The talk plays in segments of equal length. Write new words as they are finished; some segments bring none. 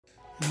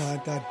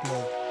My Dad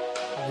Blog.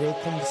 Real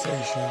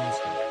conversations,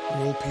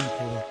 real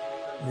people,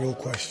 real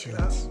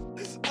questions.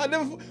 I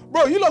never,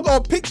 bro, you lot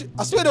got a picture.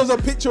 I swear there was a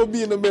picture of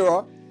me in the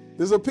mirror.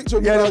 There's a picture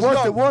of me when I was young.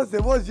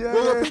 There was, yeah.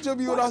 There was a picture of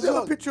me when I was There's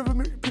young. a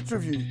picture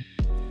of you.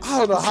 I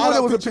don't know I'm how sure that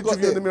there was a picture picture got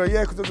of you in the there. mirror,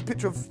 yeah, because there was a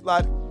picture of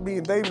like me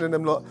and Damon and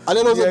them lot. And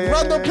then there was a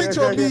random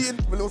picture of me in-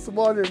 with a little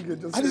Somalian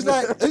kid just And he's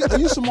sitting like, are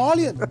you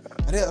Somalian?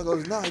 And then I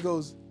goes, nah. He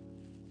goes,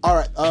 all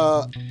right,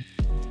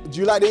 do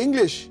you like the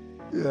English?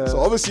 Yeah. So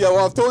obviously,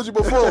 I've told you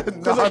before,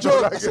 because No, I of don't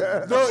joke. like I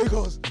said, it. no, he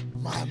goes,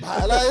 my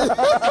man.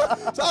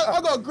 Like, so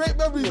I got great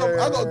memories of,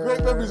 I got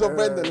great memories of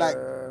Brendan. Like,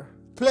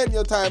 plenty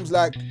of times,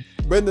 like,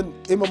 Brendan,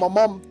 him and my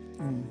mum,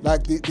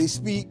 like, they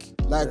speak,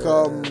 like,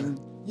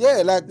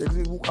 yeah, like, Yeah, 'cause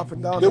they walk up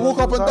and down. they walk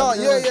up and all down.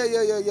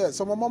 the time, Yeah.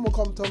 So my mum will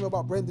come tell me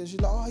about Brendan. She's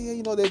like, oh yeah,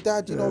 you know, their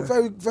dad, you know,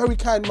 very, very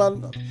kind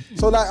man.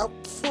 So like,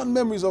 fun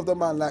memories of the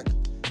man. Like,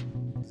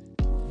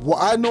 what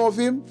I know of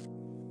him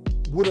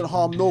wouldn't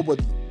harm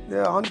nobody.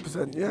 Yeah,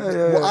 100%.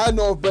 Yeah. What I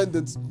know of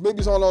Brendan,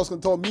 maybe someone else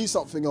can tell me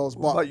something else,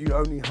 But you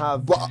only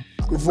have but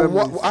good from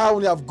memories. what I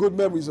only have good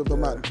memories of the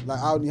man. Like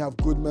I only have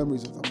good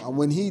memories of him. And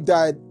when he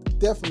died,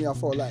 definitely I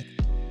felt like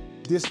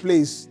this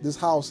place, this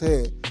house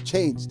here,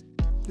 changed.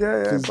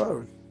 Yeah,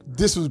 bro.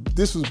 This was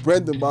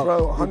Brendan, man.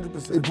 Bro,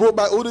 100%. It brought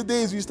back all the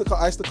days I used to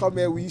come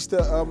here. We used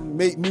to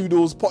make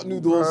noodles, pot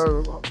noodles,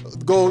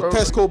 go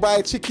Tesco,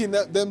 buy chicken.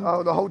 Them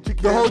Oh, the whole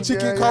chicken. the whole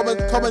chicken, come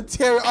and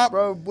tear it up.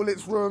 Bro,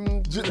 Bullets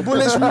room.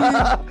 Bullets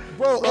room,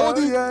 bro. All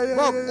these,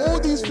 yeah.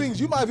 these things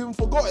you might have even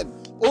forgotten.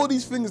 All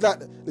these things like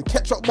the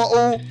ketchup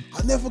bottle.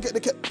 I never forget the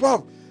ketchup,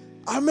 bro.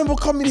 I remember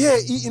coming here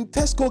eating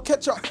Tesco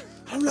ketchup.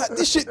 I'm like,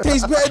 this shit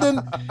tastes better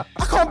than.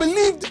 I can't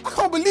believe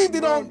they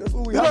don't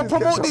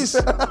promote this.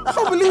 I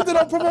can't believe they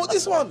don't promote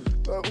this one.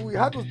 All we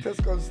had was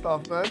Tesco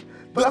stuff, man.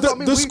 But that's what I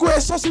mean, The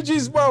square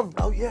sausages, bro.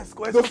 Oh yeah,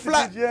 square The sausages,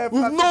 flat, yeah,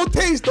 with flat. no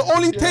taste. The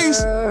only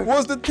taste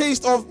was the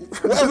taste of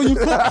whatever you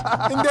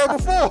cooked in there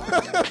before.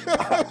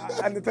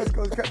 And the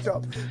Tesco's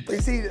ketchup. But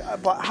you see,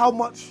 but how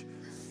much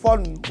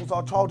fun was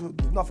our childhood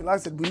with nothing? Like I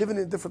said, we live in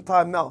a different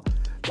time now.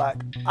 Like,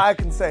 I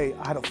can say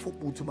I had a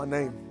football to my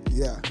name.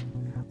 Yeah.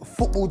 A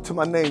football to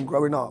my name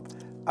growing up.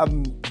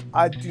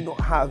 I do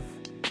not have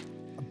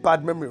a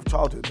bad memory of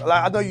childhood.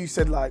 Like, I know you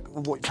said like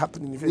what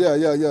happened in your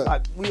Yeah.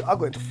 Like, I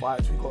got into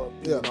fights, we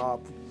got beaten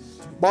up.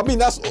 But I mean,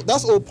 that's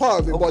all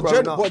part of it.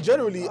 growing up. But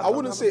generally, I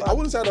wouldn't say I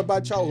had a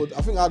bad childhood.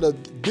 I think I had a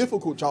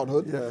difficult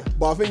childhood. Yeah.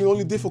 But I think it was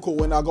only difficult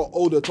when I got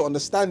older to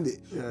understand it.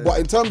 Yeah, But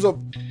in terms of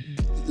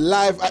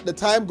life at the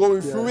time,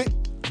 going through it,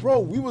 bro,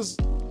 we were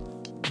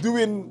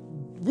doing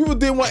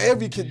what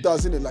every kid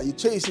does, innit? Like you're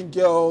chasing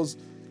girls,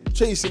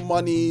 chasing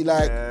money.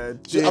 Like I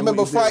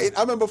remember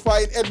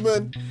fighting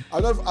Edmund.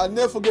 I'll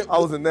never forget. I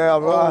wasn't there,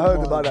 bro. I heard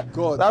my about that.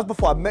 God. That was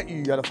before I met you.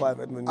 You had a fight,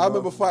 Edmund. I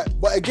remember fighting,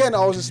 but again,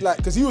 I was just like,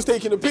 because he was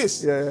taking the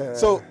piss. Yeah.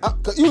 So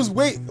 'cause he was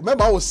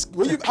remember, I was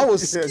skinny.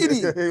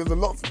 He was a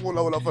lot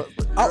smaller when I first.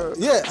 I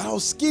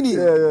was skinny.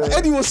 Yeah. Like,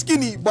 Eddie was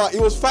skinny, but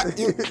he was fat.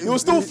 He was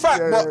still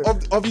fat,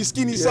 but of his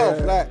skinny self.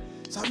 Like,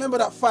 so I remember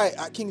that fight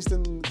at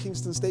Kingston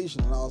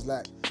Station, and I was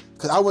like,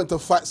 because I went to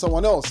fight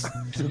someone else.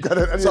 So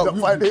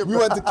we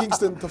went to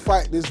Kingston to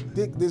fight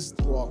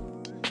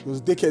it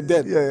was Dickhead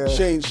then. Yeah.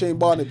 Shane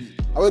Barnaby.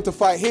 I went to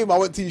fight him. I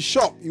went to his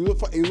shop. He was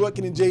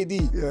working in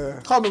JD. Yeah.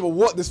 I can't remember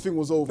what this thing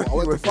was over. I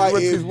went to fight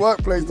him. He went to his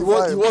workplace to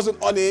fight He him.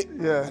 wasn't on it.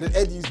 Yeah. And then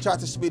Eddie tried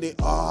to spin it.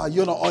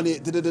 You're not on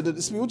it.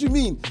 What do you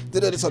mean?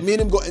 So me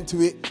and him got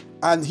into it.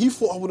 And he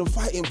thought I wouldn't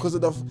fight him because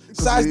of the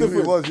size who he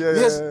difference. was, yeah.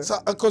 Yes,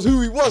 because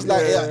who he was,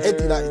 like, Eddie, like,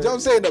 you know yeah. what I'm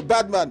saying? The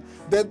bad man,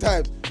 them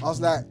times. I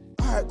was like,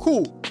 all right,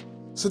 cool.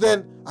 So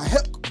then,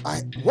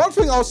 one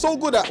thing I was so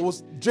good at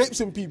was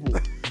drapesing people. I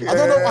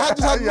don't know, I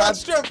just had mad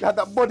strength. You had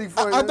that body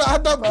for it. I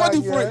had that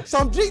body for it. So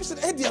I'm drapesing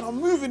Eddie and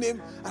I'm moving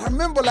him. And I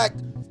remember, like,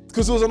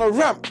 because it was on a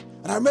ramp.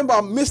 And I remember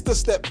I missed a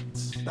step.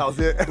 That was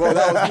it. Bro,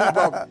 that was me,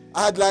 bro.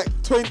 I had like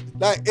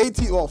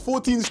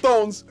 14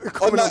 stones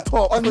on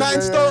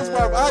 9 stones,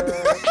 bro.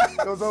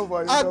 It was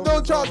over. I had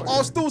no chance. I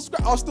was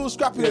still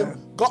scrapping him.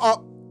 Got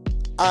up,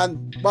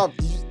 and bro,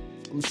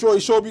 I'm sure he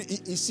showed me.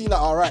 He seen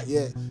like, all right,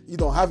 yeah, you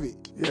don't have it.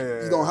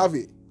 Yeah. You don't have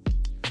it. Do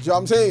you know what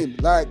I'm saying?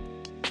 Like,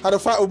 had a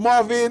fight with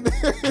Marvin.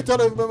 I don't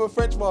remember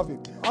French Marvin.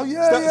 Oh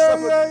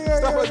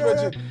Stafford's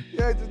Bridget.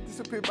 Yeah, just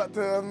disappeared back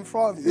to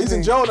France. He's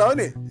in jail now, isn't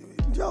he?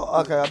 Joe?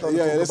 Okay, I don't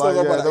Let's talk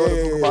about that.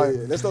 Yeah.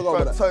 Let's talk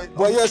about that.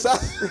 But yes,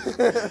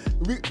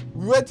 we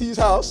went to his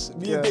house.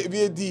 Me and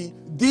D.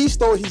 D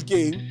stole his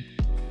game.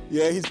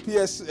 Yeah, his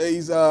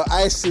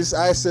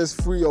ISIS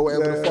 3 or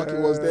whatever the fuck it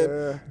was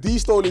then. D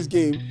stole his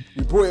game.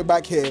 We brought it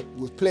back here.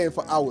 We was playing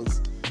for hours.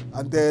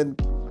 And then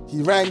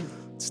he rang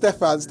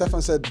Stefan.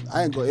 Stefan said,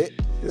 I ain't got it.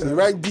 So he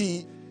rang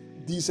D.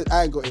 D said,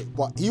 I ain't got it.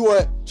 But he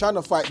were trying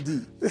to fight D.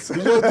 D had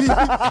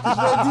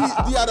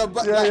a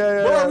back.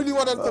 No one really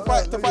wanted to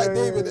fight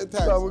David at the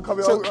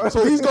time.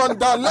 So he's gone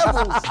down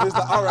levels. He's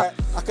like, all right,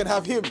 I can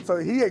have him. So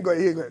he ain't got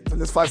it. So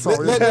let's fight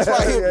someone. Let's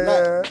fight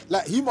him.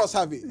 Like he must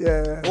have it.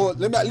 Yeah. Or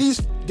let me at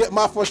least get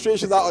my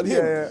frustrations out on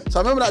him. So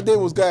I remember that day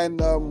was going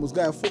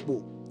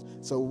football.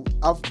 So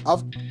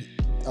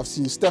I've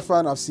seen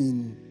Stefan, I've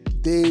seen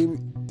Dame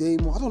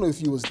Damo. I don't know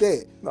if you was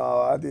there. No,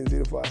 I didn't see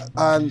the fight.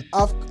 And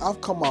I've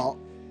come out.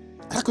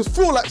 And I could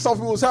feel like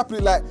something was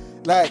happening.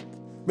 Like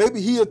maybe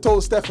he had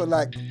told Stefan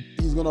like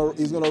he's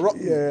gonna rock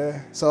me.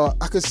 Yeah. So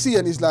I could see,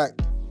 and he's like,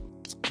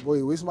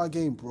 boy, where's my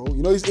game, bro?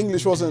 You know his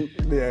English wasn't.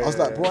 I was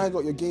like, bro, I ain't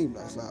got your game.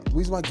 I was like,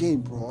 where's my game,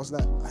 bro? I was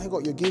like, I ain't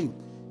got your game.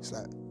 He's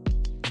like,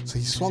 so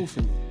he swung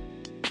for me.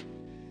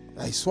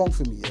 Like, he swung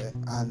for me, yeah,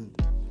 and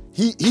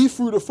he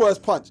threw the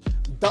first punch.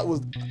 That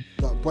was,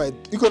 boy,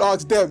 you could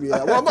ask them,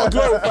 yeah. Well, I'm not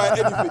glorifying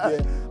anything,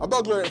 yeah. I'm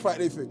not glorifying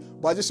anything,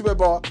 but I just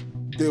remember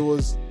there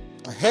was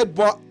a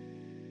headbutt,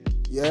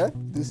 yeah.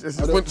 This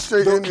went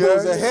straight in, There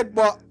was a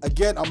headbutt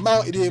again. I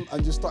mounted him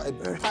and just started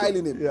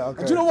piling him. Yeah, okay.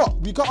 And do you know what?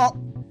 We got up.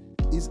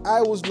 His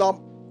eye was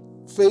lump,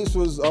 face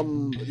was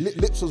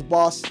lips was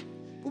bars.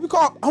 But we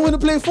got up. I went to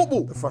play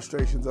football. The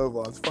frustration's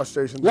over. It's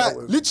frustration. Like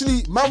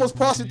literally, man was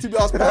passing to me.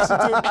 I was passing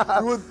to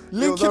him. We were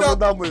linking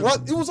up.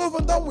 It was over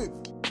and done with.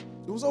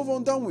 It was over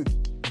and done with.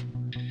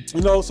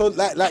 You know, so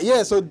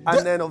yeah. So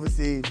then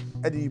obviously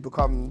Eddie, you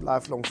become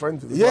lifelong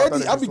friends with him. Yeah,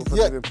 Eddie.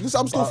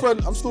 Listen, I'm still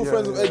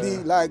friends with Eddie.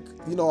 Like,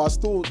 you know, I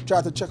still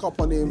try to check up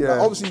on him. Yeah.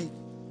 Like, obviously,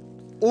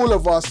 all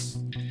of us,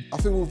 I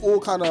think we've all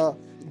kind of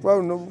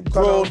grown,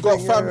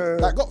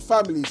 got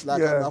families.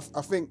 Like, Yeah. and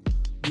I think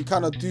we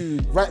kind of do,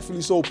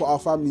 rightfully so, put our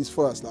families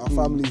first. Like, our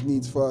families'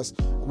 needs first.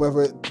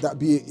 Whether that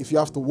be if you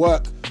have to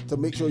work to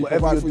make sure you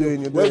provide for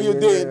whatever you're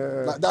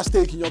doing, like, that's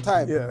taking your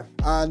time. Yeah.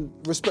 And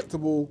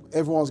respectable,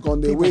 everyone's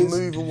gone their People ways.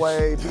 move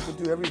away, people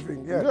do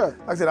everything. Yeah. Yeah.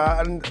 Like I said,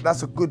 and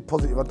that's a good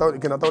positive. I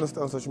don't want to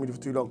stay on social media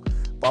for too long.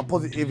 But a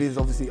positive is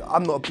obviously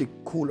I'm not a big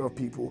caller of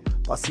people,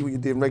 but I see what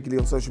you're doing regularly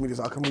on social media,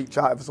 so I can reach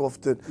out every so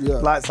often,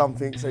 like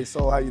something, say,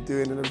 so how you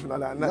doing and everything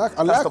like that.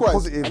 And that's the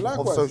positive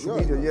of social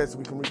media, yeah, so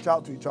we can reach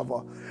out to each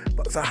other.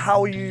 But so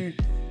how are you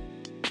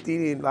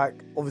dealing, like,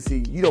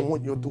 obviously you don't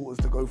want your daughters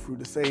to go through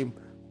the same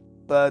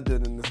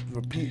burden and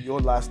repeat your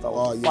lifestyle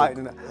of fighting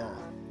and that.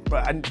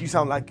 But and you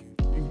sound like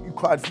you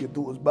cried for your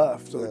daughter's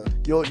birth, so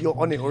you're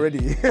on it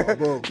already.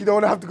 Bro. You don't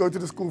want to have to go to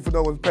the school for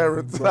no one's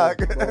parents. Bro.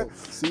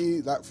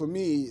 See, like, for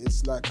me,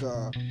 it's like,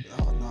 I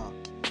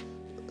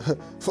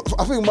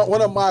think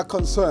one of my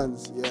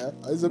concerns,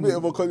 is a bit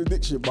of a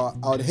contradiction, but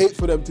I would hate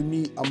for them to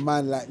meet a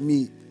man like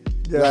me.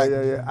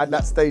 At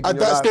that stage.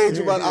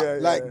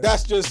 Man,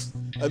 that's just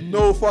a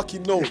no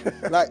fucking no.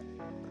 Like,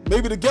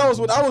 maybe the girls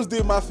when I was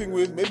doing my thing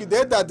with, maybe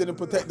their dad didn't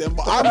protect them,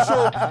 but I'm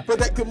sure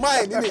protecting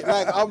mine, innit?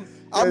 Like,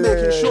 I'm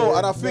making sure,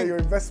 and I think your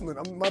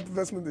investment, my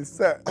investment is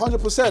set.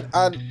 100%,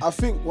 and I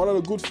think one of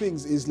the good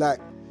things is, like,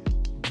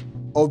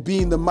 of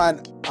being the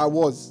man I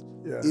was,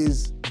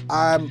 is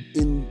I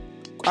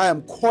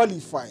am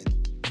qualified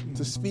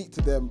to speak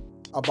to them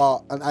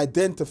about and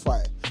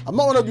identify. I'm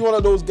not gonna be one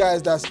of those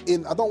guys that's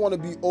I don't want to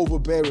be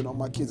overbearing on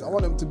my kids. I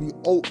want them to be,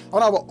 I want to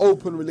have an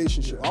open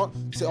relationship. I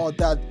want to say, oh,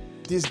 dad,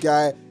 this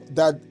guy,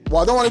 dad,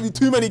 well, I don't want to be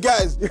too many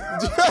guys. But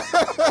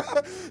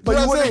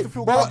you want them to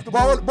feel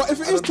comfortable. But if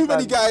it is too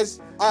many guys,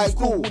 alright,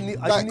 cool.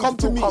 Like, come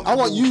to me. I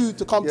want you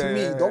to come to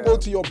me. Don't go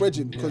to your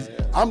brethren, because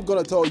I'm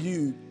gonna tell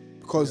you,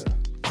 because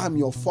I'm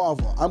your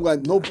father. I'm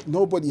going.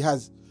 Nobody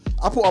has.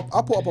 I put up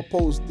a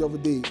post the other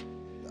day.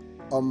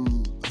 I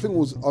think it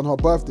was on her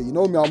birthday. You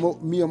know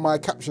me and my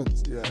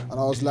captions. Yeah. And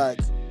I was like,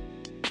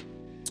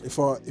 if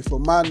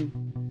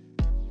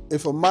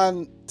a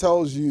man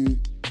tells you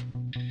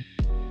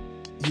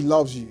he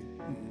loves you,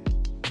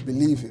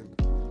 believe him.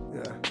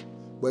 Yeah.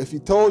 But if he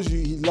tells you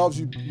he loves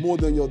you more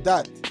than your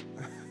dad,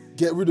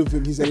 get rid of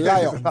him. He's a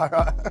liar.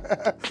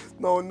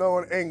 No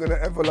one ain't gonna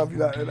ever love you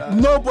like that.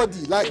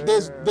 Nobody. Like,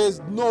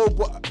 there's no.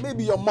 But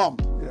maybe your mum.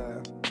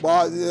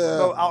 But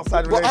no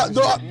outside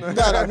relationship.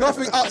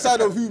 Nothing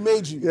outside of who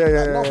made you.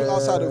 Nothing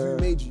outside of who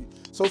made you.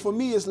 So for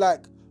me, it's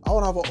like, I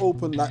want to have an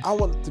open, like, I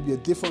want it to be a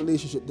different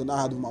relationship than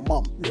I had with my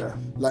mum. Yeah.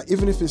 Like,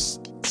 even if it's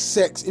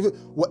sex,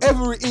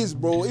 whatever it is,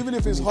 bro, even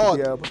if it's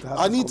hard,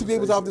 I need to be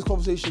able to have this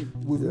conversation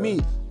with me.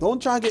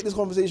 Don't try and get this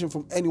conversation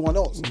from anyone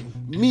else.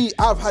 Me,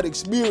 I've had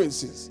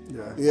experiences.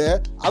 Yeah.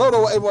 I don't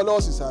know what everyone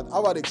else has had.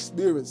 I've had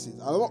experiences.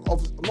 I'm not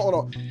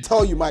gonna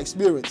tell you my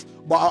experience,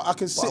 but I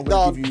can sit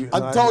down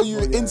and tell you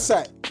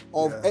insight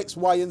of X,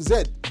 Y, and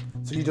Z.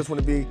 So you just want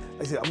to be,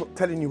 like I said, I'm not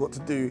telling you what to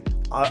do.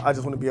 I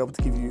just want to be able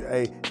to give you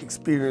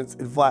experience,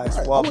 advice,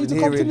 rather than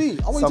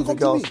hearing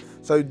something else.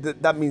 So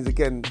that means,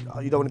 again,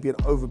 you don't want to be an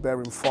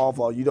overbearing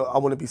father. I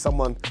want to be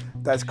someone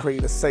that's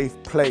creating a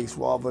safe place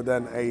rather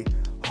than a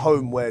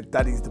home where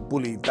daddy's the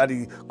bully.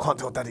 Daddy can't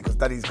tell daddy because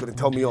daddy's going to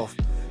tell me off.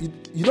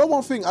 You know,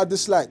 one thing I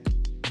dislike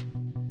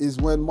is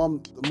when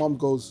mum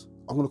goes,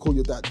 I'm going to call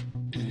your dad.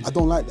 I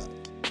don't like that.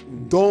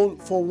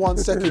 Don't for 1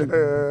 second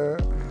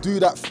do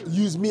that.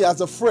 Use me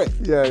as a threat.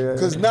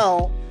 Because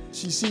now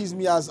she sees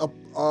me as a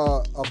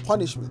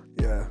punishment.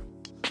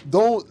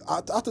 Don't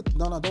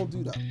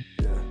do that.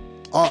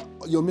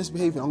 You're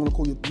misbehaving. I'm gonna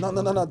call you. No,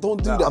 don't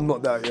do that. I'm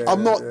not that.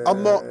 I'm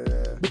not.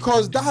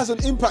 Because that has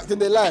an impact in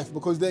their life.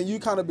 Because then you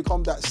kind of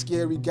become that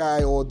scary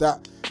guy or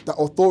that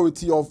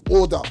authority of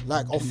order,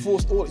 like of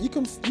forced order. You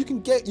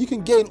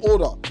can gain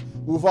order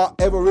without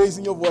ever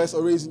raising your voice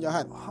or raising your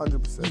hand.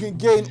 100%. You can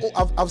gain.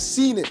 I've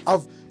seen it.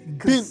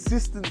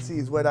 Consistency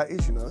is where that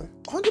is, you know.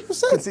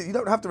 100%. You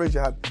don't have to raise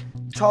your hand.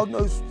 Child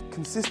knows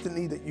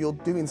consistently that you're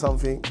doing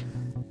something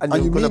and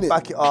you're going to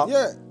back it up.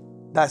 Yeah.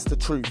 That's the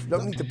truth. You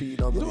don't need to beat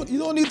nobody. You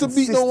don't need to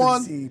beat no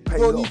one. You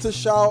don't need to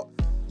shout.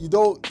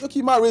 Look,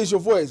 you might raise your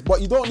voice,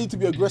 but you don't need to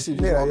be aggressive.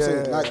 You know what I'm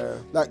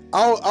saying? Like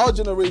our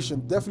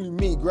generation, definitely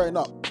me growing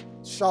up,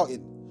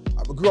 shouting.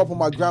 I grew up with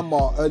my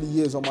grandma early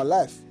years of my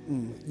life.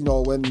 You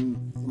know, when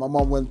my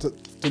mom went to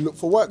look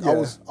for work, I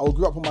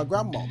grew up with my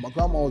grandma. My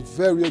grandma was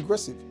very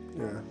aggressive.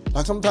 Yeah.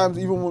 Like sometimes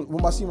even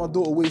when I see my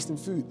daughter wasting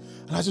food,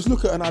 and I just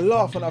look at her and I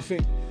laugh and I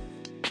think,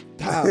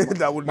 damn,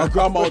 my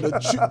grandma would have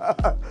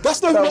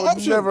That's not even an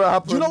option. Never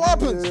happen. Do you know what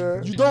happens?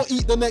 Yeah. You don't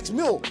eat the next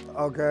meal.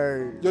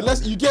 Okay.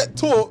 You get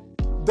taught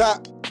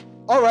that,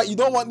 all right, you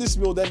don't want this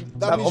meal, then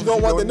that means you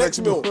don't want the next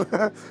meal.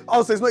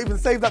 Oh, so it's not even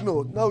save that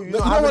meal. No, you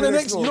don't want the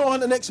next meal. You don't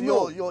want the next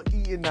meal. You're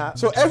eating that.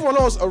 So everyone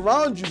else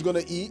around you is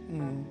gonna eat.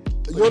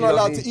 You're not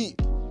allowed to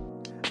eat.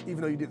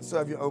 Even though you didn't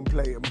serve your own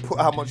plate and put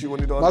how much you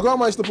wanted on. My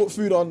grandma used to put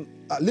food on,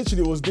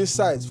 literally it was this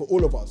size for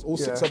all of us, all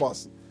 6 of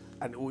us.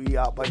 And we'll eat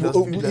out, but she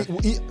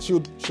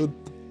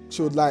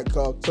would like,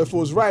 so if it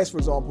was rice, for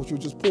example, she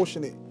would just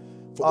portion it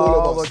for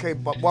all of us. Okay,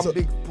 but one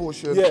big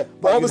portion. Yeah,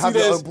 but obviously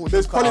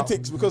there's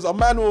politics because a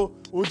man will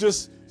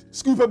just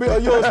scoop a bit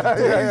of yours.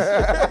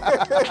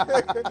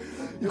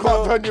 You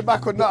can't turn your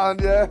back on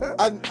nothing, yeah.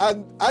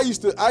 And I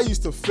used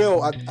to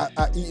fail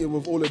at eating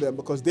with all of them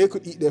because they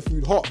could eat their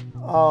food hot,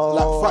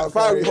 like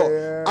fiery hot.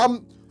 Yeah.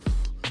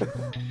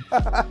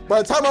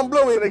 By the time I'm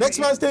blowing, next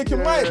man's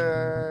taking mine.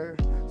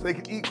 So they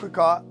can eat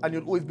quicker, and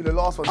you'll always be the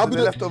last one. So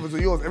the leftovers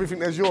are yours. Everything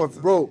there's yours.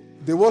 Bro,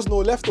 there was no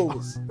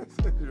leftovers.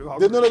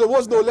 There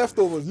was no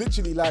leftovers.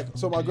 Literally, like,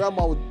 so my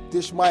grandma would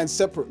dish mine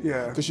separate.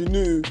 Yeah. Because she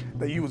knew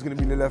that you was gonna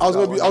be the leftover.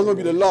 I was gonna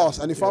be the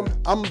last. And if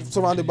I'm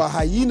surrounded by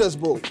hyenas,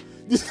 bro.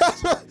 These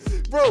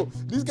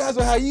guys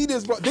are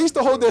hyenas, bro. They used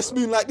to hold their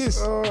spoon like this.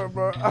 Oh,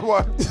 bro.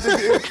 What?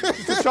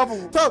 It's a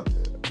shovel. Tom,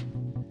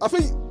 I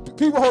think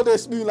people hold their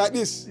spoon like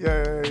this.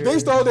 Yeah. They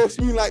used to hold their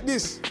spoon like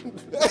this.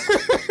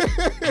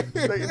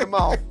 Straight in the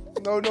mouth.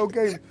 No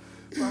game.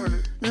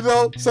 You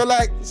know, so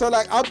like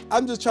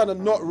I'm just trying to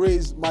not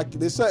raise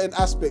there's certain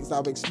aspects that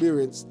I've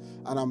experienced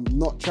and I'm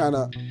not trying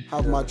to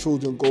have my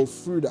children go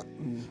through that.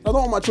 I don't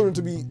want my children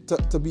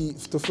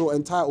to feel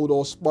entitled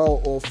or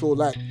spoiled or feel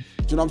like, do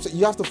you know what I'm saying?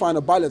 You have to find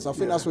a balance. I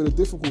think that's where the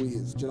difficulty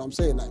is. Do you know what I'm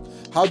saying? Like,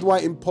 how do I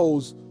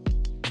impose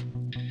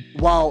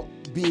while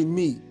being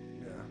me?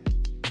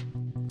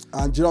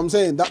 And do you know what I'm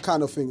saying? That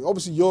kind of thing.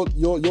 Obviously, your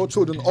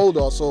children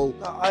older, so.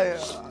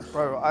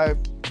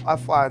 I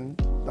find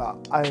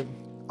that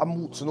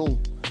I'm warts and all.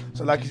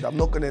 So like you said, I'm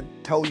not gonna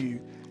tell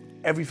you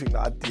everything that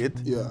I did.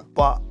 Yeah.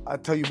 But I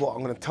tell you what,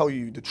 I'm gonna tell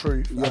you the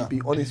truth and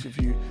be honest with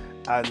you.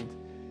 And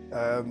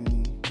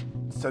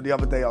so the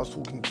other day I was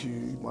talking to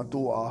my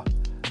daughter,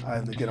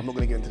 and again, I'm not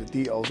gonna get into the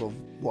details of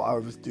what I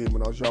was doing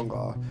when I was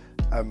younger.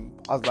 I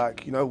was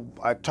like, you know,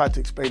 I tried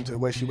to explain to her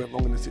where she went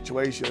wrong in the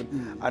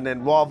situation, and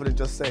then rather than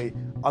just say,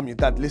 I'm your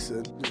dad,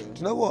 listen, do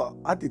you know what?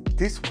 I did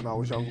this when I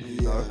was younger,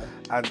 you know,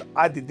 and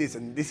I did this,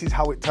 and this is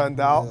how it turned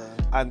out,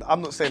 and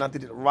I'm not saying I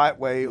did it the right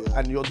way,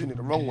 and you're doing it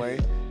the wrong way,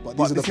 but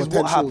this is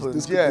what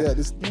happens.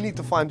 You need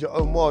to find your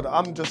own world.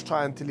 I'm just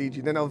trying to lead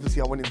you. Then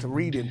obviously I went into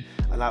reading,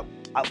 and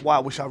why I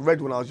wish I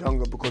read when I was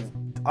younger, because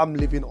I'm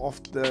living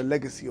off the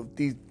legacy of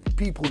these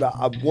people that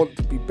I want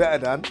to be better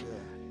than.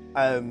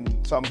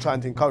 So I'm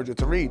trying to encourage you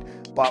to read,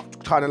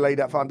 but trying to lay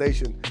that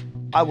foundation.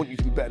 I want you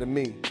to be better than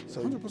me.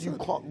 So 100%. You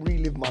can't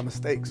relive my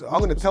mistakes. So I'm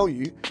going to tell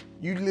you,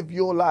 you live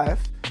your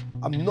life.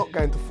 I'm not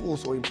going to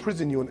force or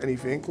imprison you on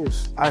anything. Of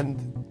course.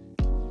 And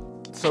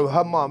so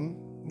her mum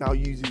now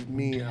uses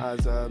me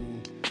as the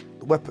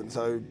weapon.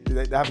 So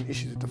they're having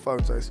issues with the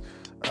phone. So it's,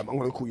 I'm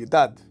going to call your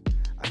dad.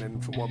 And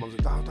then from one mum's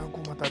like, oh, don't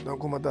call my dad, don't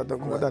call my dad, don't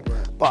call my dad.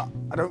 Right. But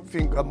I don't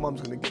think a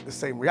mum's gonna get the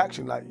same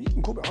reaction. Like, you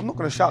can call me, I'm not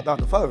gonna shout down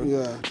the phone.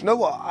 Yeah. You know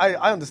what,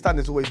 I understand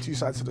there's always two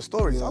sides to the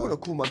story. So I'm gonna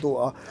call my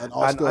daughter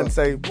and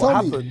say,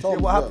 what happened?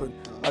 What happened?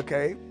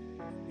 Okay,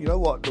 you know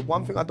what, the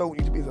one thing I don't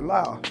want you to be is a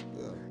liar.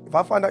 Yeah. If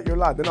I find out you're a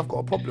liar, then I've got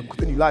a problem, because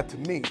then you lied to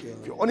me. Yeah.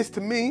 If you're honest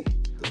to me,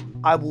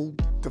 I will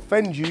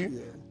defend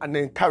you and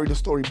then carry the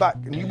story back,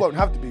 and you won't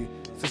have to be.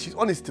 So she's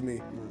honest to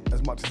me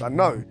as much as I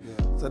know.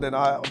 So then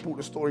I brought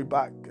the story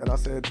back, and I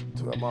said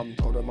to her mum,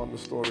 told her mum the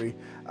story,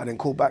 and then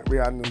called back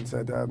Rianne and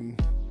said,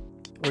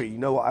 wait, you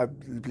know what, I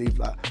believe,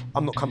 like,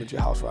 I'm not coming to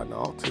your house right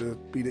now to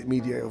be the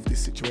mediator of this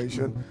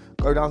situation.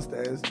 Go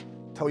downstairs,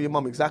 tell your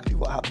mum exactly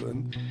what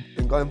happened,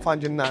 then go and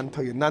find your nan,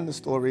 tell your nan the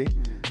story,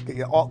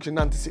 ask your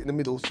nan to sit in the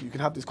middle so you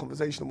can have this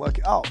conversation and work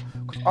it out.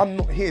 Because I'm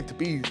not here to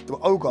be the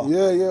ogre.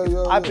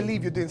 I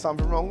believe you're doing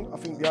something wrong. I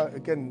think,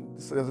 again,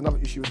 so there's another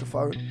issue with the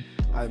phone,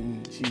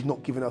 and she's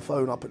not giving her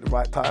phone up at the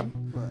right time.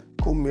 Right.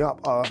 Call me up,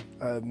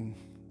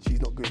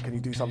 she's not good, can you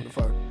do something with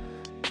the phone?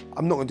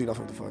 I'm not gonna do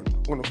nothing with the phone.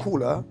 I'm gonna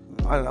call her,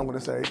 and I'm gonna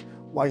say,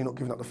 why are you not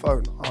giving up the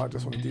phone? Oh, I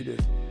just wanna do this.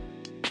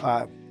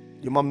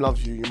 Your mum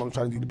loves you, your mum's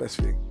trying to do the best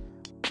thing.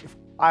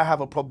 I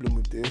have a problem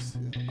with this.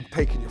 I'm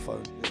taking your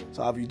phone.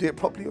 So either you do it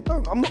properly or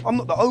don't. I'm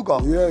not the ogre.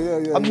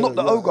 I'm not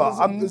the ogre.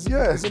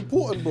 It's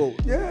important, bro.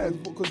 Yeah.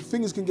 Because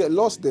things can get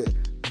lost there.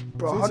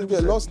 Bro, things can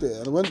get lost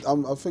there.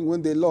 And I think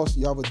when they're lost,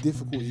 you have a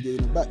difficulty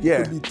getting it back. Yeah.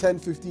 It could be 10,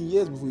 15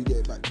 years before you get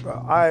it back.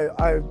 Bro,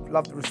 I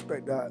love to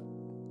respect that,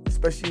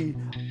 especially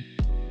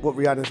what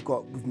Rihanna's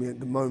got with me at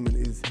the moment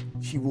is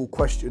she will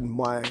question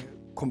my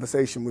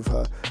conversation with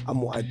her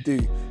and what I do.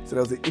 So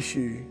there was an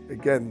issue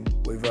again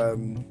with,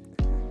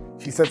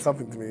 she said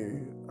something to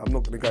me. I'm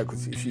not gonna go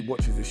because if she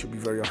watches this, she'll be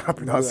very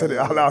unhappy that I said it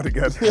out loud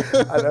again.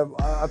 And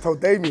I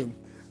told Damien,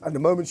 and the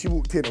moment she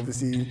walked in,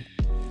 obviously,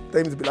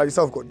 Damien's a bit like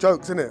yourself, got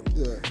jokes, innit?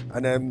 Yeah.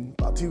 And then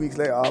about 2 weeks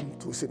later, I'm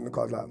sitting in the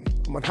car like,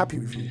 I'm unhappy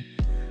with you.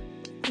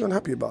 What are you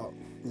unhappy about?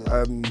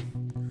 Yeah.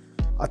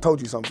 I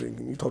told you something,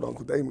 and you told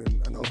Uncle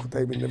Damien, and Uncle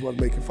Damien,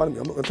 everyone's making fun of me.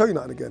 I'm not gonna tell you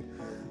nothing again.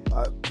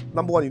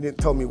 Number one, you didn't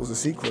tell me it was a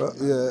secret.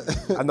 Yeah.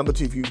 And number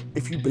two,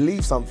 if you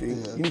believe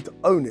something, you need to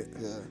own it.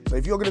 Yeah. So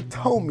if you're gonna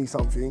tell me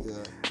something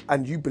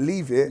and you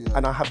believe it,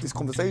 and I have this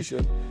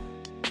conversation,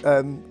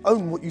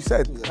 own what you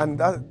said. Yeah. And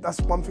that's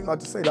one thing I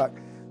just say, like,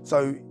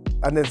 so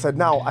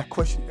now I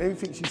question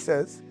everything she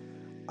says,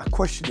 I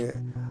question it,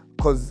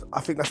 because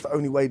I think that's the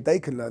only way they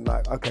can learn,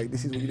 like, okay,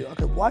 this is what you do.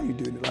 Okay, why are you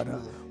doing it like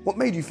that? Yeah. What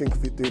made you think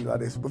of it doing it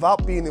like this?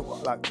 Without being it,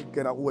 like,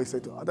 again, I always say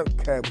to her, I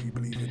don't care what you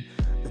believe in.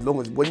 As long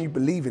as when you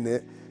believe in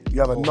it, you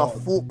have enough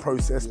thought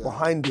process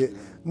behind it,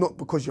 not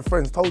because your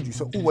friends told you.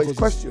 So always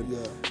question.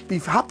 Be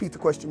happy to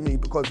question me,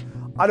 because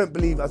I don't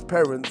believe as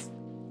parents,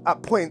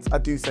 at points I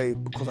do say,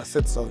 because I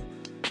said so.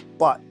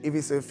 But if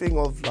it's a thing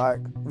of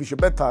like, if it's your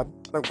bedtime,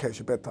 I don't care it's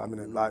your bedtime,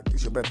 innit? Like,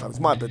 it's your bedtime, it's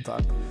my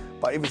bedtime.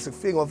 But if it's a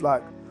thing of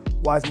like,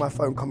 why is my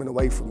phone coming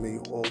away from me?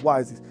 Or why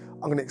is this?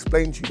 I'm gonna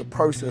explain to you the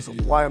process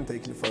of why I'm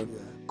taking the phone.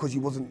 Because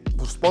you wasn't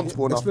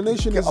responsible enough to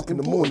get up in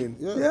the morning.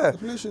 Yeah,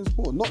 explanation is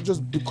important. Not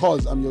just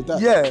because I'm your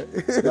dad. Yeah.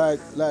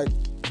 like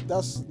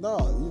that's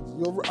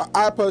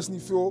I personally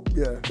feel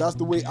that's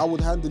the way I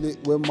would handle it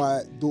when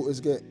my daughters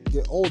get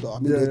older. I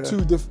mean, they're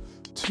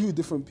two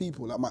different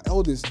people. Like, my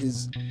eldest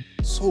is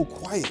so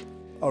quiet.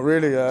 Oh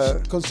really?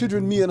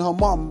 Considering me and her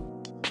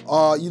mum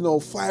are,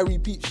 fiery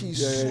peach,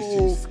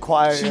 she's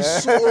quiet.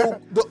 She's so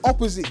the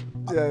opposite.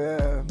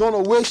 Yeah. Don't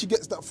know where she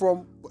gets that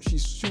from.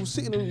 She was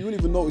sitting there, you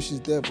wouldn't even notice she's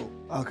there, bro.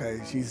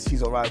 Okay,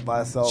 she's all right by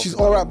herself. She's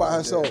all right by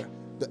herself.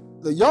 Yeah.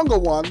 The younger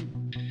one,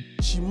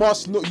 you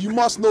must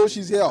know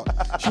she's here.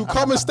 She'll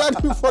come and stand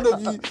in front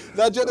of you.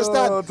 Like, do you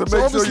understand? To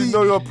make sure you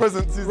know your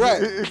presence is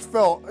right. It's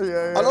felt.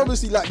 Yeah. And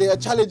obviously, like, there are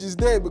challenges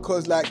there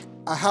because, like,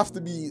 I have to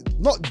be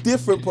not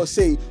different per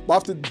se, but I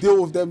have to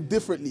deal with them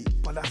differently.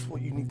 But that's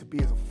what you need to be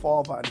as a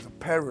father and as a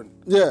parent.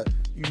 Yeah.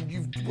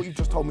 What you've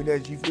just told me there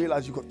is you've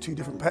realised you've got two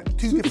different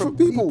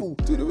people.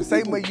 The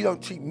same way you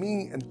don't treat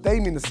me and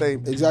Damien the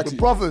same. Exactly. We're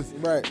brothers.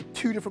 Right.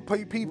 Two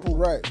different people.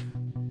 Right.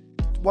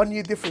 1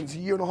 year difference, a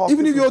year and a half.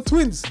 Even difference. if you're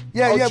twins.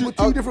 We're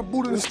two different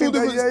borders.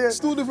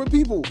 Still different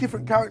people.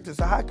 Different characters.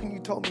 So how can you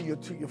tell me you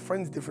treat your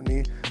friends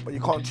differently, but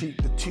you can't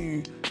treat the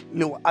two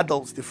little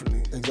adults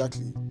differently?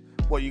 Exactly.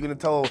 What you're gonna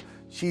tell?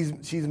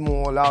 She's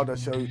more louder,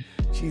 so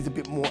she's a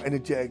bit more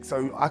energetic.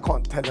 So I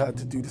can't tell her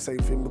to do the same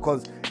thing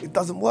because it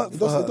doesn't work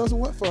for her. It doesn't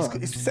work for her.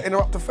 It's setting her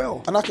up to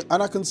fail. And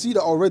I can see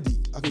that already.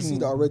 See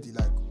that already.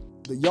 Like,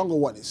 the younger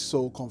one is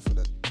so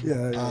confident.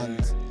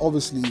 And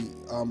obviously,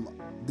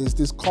 there's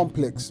this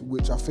complex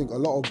which I think a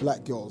lot of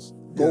black girls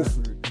go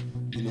through,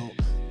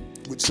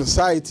 which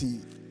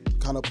society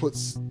kind of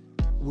puts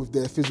with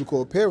their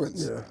physical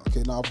appearance. Yeah.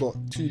 Okay, now I've got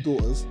two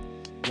daughters.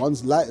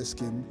 One's lighter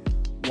skinned,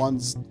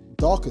 one's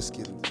darker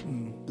skinned.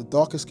 The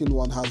darker skinned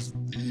one has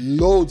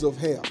loads of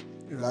hair.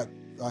 Like,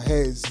 her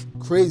hair is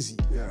crazy.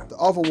 The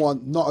other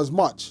one, not as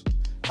much.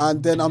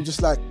 And then I'm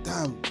just like,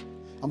 damn,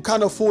 I'm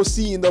kind of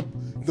foreseeing the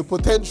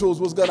potentials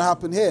what's gonna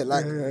happen here.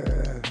 Like,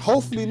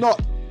 hopefully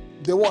not.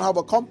 They won't have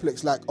a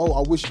complex like, oh,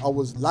 I wish I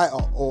was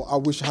lighter, or I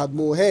wish I had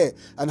more hair.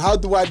 And how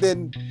do I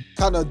then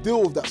kind of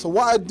deal with that? So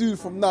what I do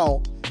from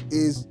now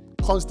is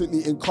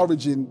constantly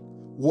encouraging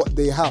what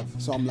they have.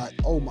 So I'm like,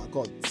 oh my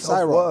God,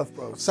 Sarah,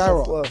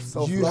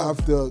 you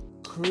have the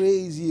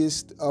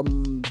craziest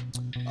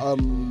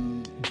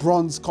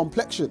bronze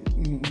complexion.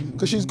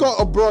 Because she's got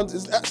a bronze,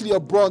 it's actually a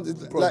bronze.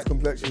 It's bronze like,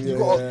 complexion, you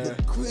got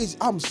the crazy,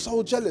 I'm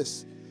so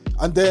jealous.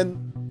 And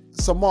then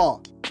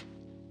Samar,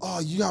 oh,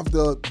 you have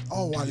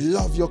I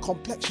love your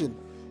complexion.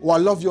 Oh, I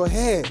love your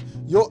hair.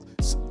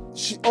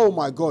 Oh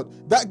my God.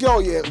 That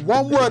girl,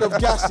 one word of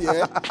gas,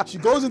 she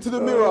goes into the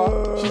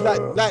mirror, she's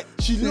like,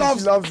 she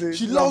loves it.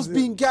 She loves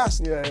being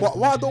gassed. Yeah. But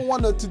what I don't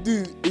want her to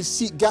do is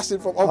seek gassing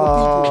from other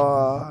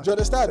people. Do you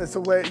understand? So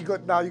where you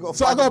got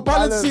So I gotta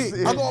balance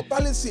it. I gotta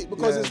balance it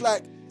because it's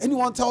like,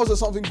 anyone tells her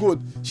something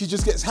good, she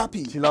just gets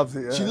happy. She loves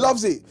it. She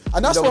loves it.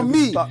 And that's for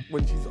me. Stuck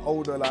when she's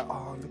older, like,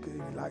 oh, look at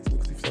him, he likes me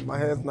because he said my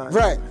hair's nice.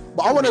 Right.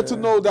 But I want her to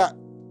know that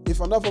if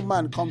another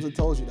man comes and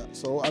tells you that,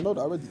 so I know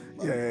that already.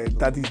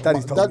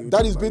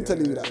 Daddy's been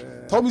telling me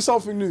that. Tell me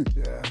something new.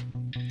 Yeah.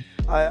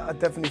 I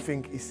definitely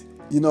think it's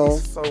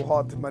so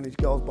hard to manage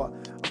girls, but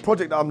a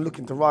project that I'm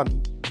looking to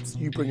run,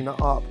 you bringing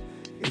that up,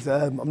 is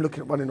I'm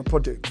looking at running a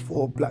project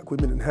for black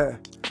women in hair.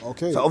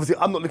 Okay. So obviously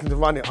I'm not looking to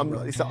run it.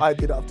 It's an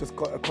idea that I've just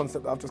got, a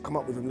concept that I've just come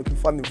up with. I'm looking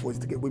funding for is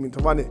to get women to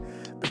run it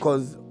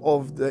because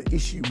of the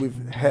issue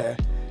with hair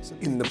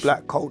in the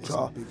black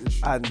culture.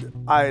 And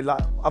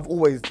I've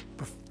always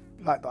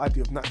liked the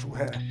idea of natural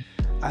hair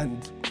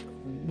and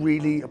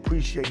really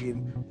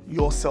appreciating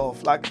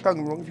yourself. Like, don't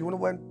get me wrong, if you want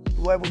to wear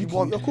whatever you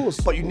want, of course,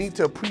 but you need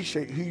to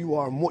appreciate who you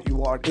are and what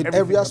you are in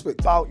every aspect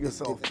about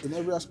yourself. In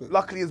every aspect.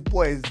 Luckily, as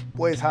boys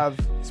have,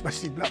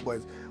 especially black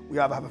boys, we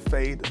either have a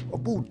fade or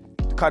bald,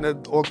 kind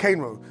of, or cane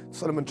row.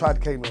 Solomon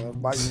tried cane row. I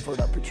might even throw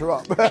that picture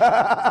up.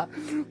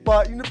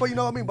 but you know what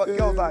I mean. But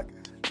girls like,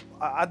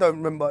 I don't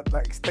remember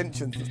like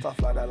extensions and stuff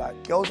like that.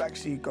 Like girls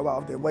actually go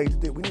out of their way to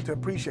do it. We need to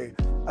appreciate.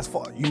 As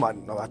far you might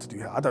know how to do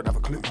hair. I don't have a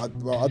clue. I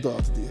don't know how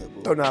to do hair,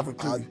 bro. Don't have a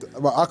clue.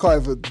 I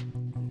can't even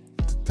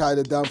tie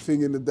the damn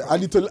thing in the. I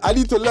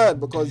need to learn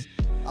because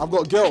I've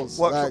got girls.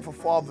 Workshop for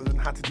fathers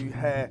and how to do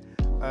hair.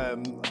 I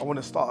want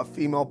to start a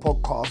female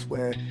podcast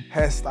where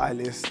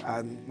hairstylists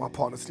and my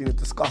partner Selena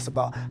discuss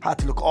about how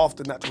to look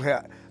after natural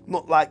hair.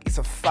 Not like it's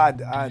a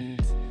fad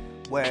and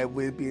where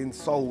we're being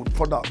sold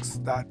products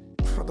that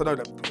I don't know.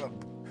 That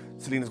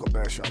Selena's got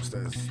bare shit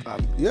upstairs.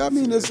 Yeah, I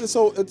mean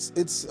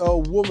it's a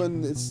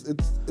woman.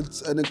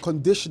 It's an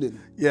conditioning.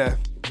 Yeah.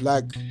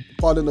 Like,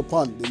 pardon the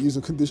pun, they use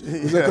a condition.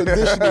 It's a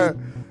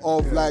conditioning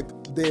of like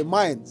their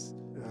minds.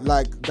 Yeah.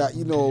 Like that,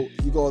 you know,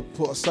 you gotta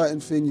put a certain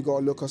thing, you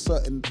gotta look a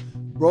certain,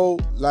 bro.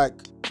 Like,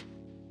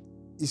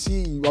 you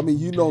see, I mean,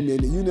 you know me,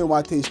 and you know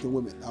my taste in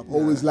women. I've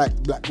always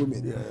liked black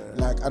women. Yeah.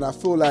 Like, and I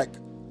feel like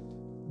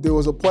there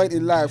was a point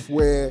in life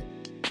where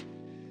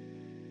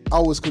I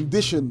was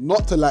conditioned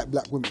not to like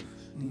black women.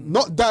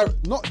 Not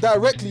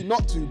directly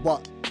not to,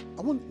 but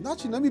I want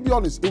actually. Let me be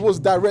honest. It was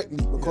directly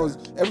because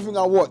everything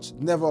I watched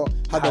never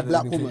had a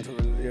black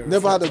woman,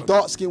 never had a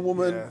dark skinned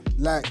woman. Yeah.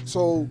 Like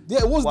so, yeah,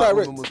 it was direct.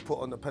 White woman was put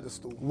on the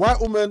pedestal. White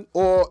woman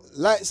or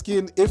light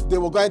skin, if they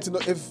were going to,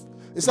 if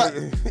it's like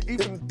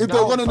if they were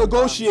going to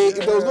negotiate,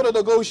 if they was going to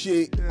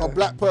negotiate a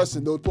black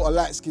person, they would put a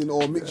light skin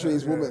or mixed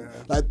race woman.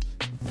 Like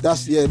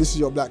that's this is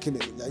your black,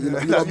 innit? Like, you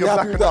know, you're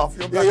happy with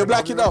that. You're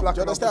black enough. Do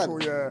you understand?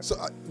 People, so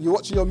you're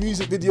watching your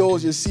music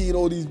videos, you're seeing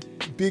all these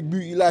big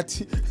booty like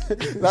you see. Do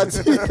you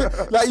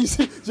know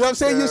what I'm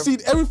saying? You're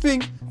seeing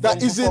everything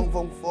that isn't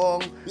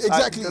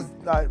exactly.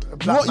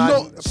 You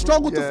don't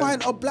struggle to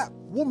find a black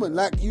woman.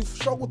 Like you've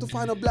struggled to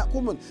find a black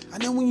woman,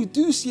 and then when you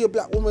do see a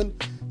black woman,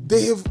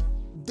 they've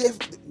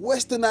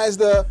westernized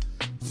her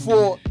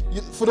for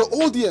the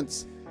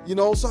audience. You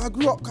know, so I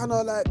grew up kind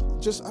of like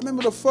I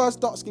remember the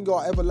first dark skinned girl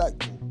I ever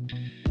liked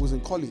was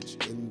in college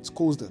in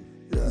Colston.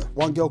 Yeah.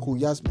 One girl called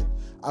Yasmin.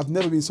 I've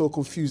never been so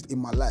confused in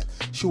my life.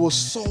 She was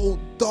so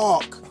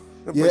dark.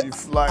 Yeah.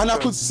 And I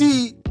could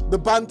see the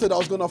banter that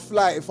was gonna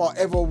fly if I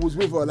ever was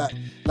with her.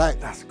 Like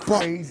that's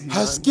crazy.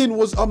 Her skin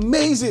was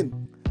amazing.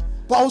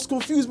 But I was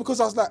confused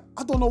because I was like,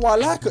 I don't know why I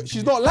like her.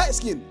 She's not light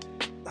skinned.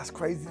 That's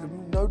crazy.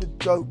 You know the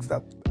jokes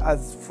that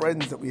as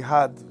friends that we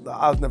had, like,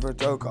 I was never a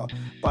joker,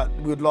 but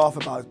we would laugh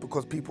about it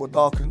because people were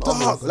darker than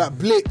us. Like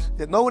Blake.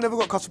 Yeah, no one ever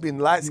got cussed for being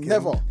light skinned.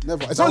 Never.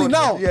 It's only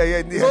now.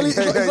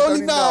 It's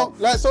only now.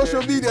 Like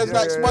social media is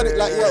like spun it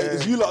like,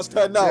 it's you lot's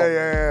turn now.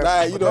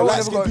 Like, you know,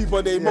 light skinned people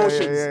and their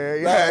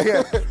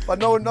emotions. But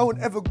no one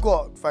ever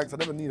got, thanks, I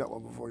never knew that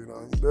one before, you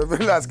know.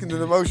 The light skinned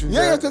and emotions.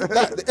 Yeah,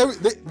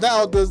 because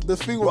now the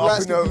thing with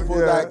light skinned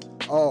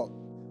people,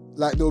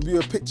 like there'll be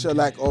a picture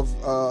like of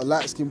a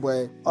light skinned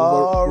boy with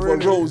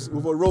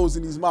a rose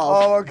in his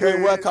mouth doing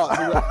workouts.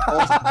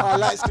 How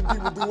light skinned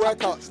people do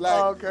workouts.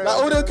 Like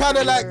all them kind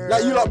of like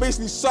you lot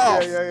basically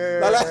soft.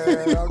 Light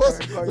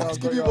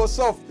skinned people are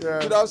soft. You know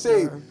what I'm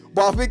saying?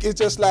 But I think it's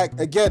just like,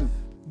 again,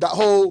 that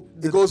whole,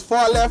 it goes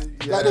far left.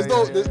 Like there's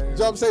no, you know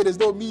what I'm saying? There's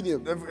no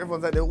medium.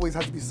 Everyone's like, there always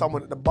has to be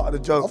someone at the butt of the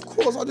joke. Of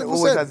course,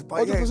 100%.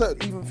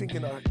 100%. Even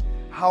thinking like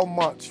how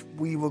much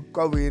we were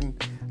going,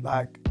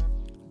 like,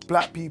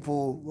 black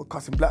people were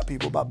cussing black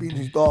people about being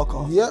who's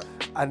darker. Yeah.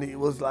 And it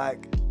was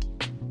like,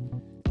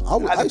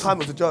 at the time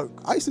it was a joke.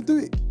 I used to do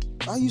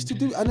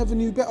it. I never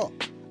knew better.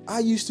 I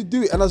used to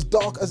do it. And as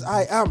dark as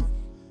I am,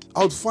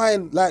 I would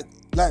find, like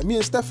me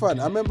and Stefan,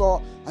 I never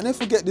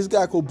forget this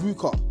guy called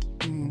Buka.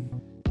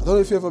 I don't know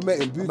if you ever met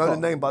him, Buka. I know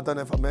the name, but I don't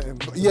know if I met him.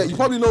 Yeah, you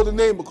probably know the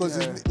name because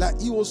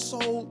he was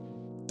so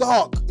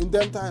dark in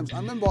them times. I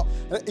remember,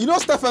 you know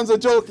Stefan's a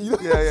joke. You know?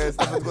 Yeah,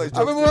 Stefan's got his jokes. I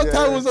remember one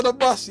time I was on a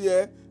bus,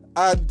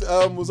 and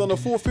was on a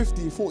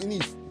 450 in 40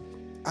 Neath,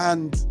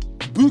 and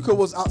Buka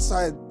was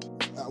outside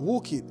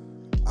walking,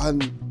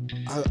 and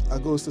I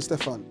goes to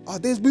Stefan,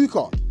 there's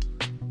Buka.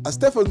 And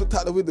Stefan looked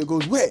out the window and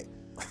goes, where?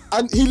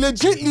 And he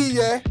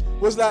legitly,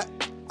 was like,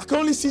 I can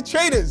only see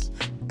traders.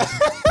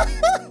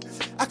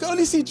 I can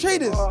only see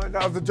traders. Oh,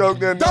 that was the joke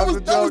then. That was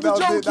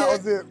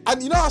it.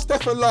 And you know how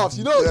Stefan laughs.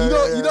 You know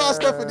how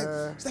Stefan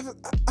is. Stefan,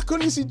 I can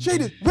only see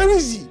traders. Where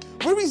is he?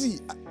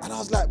 And I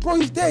was like, bro,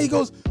 he's there. He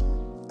goes,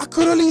 I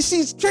could only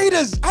see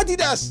traders,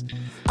 Adidas.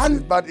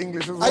 And bad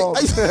English as well.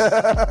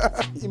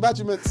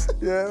 Imaginements.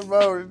 Yeah,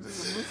 bro.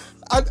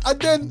 And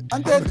then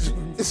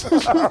he said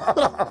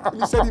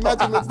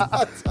imagine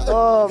that.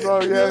 Oh,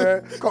 bro,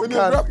 yeah. Coke When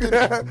you're can.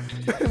 Yeah.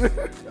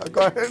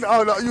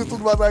 Oh, no, you were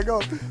talking about that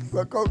girl.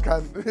 The Coke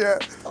can. Yeah.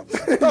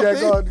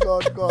 Yeah,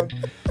 go on.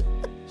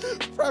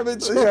 Private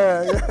joke.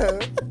 Yeah.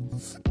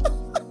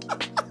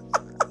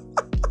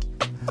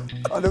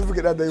 I'll never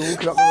forget that day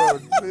walking up the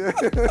road.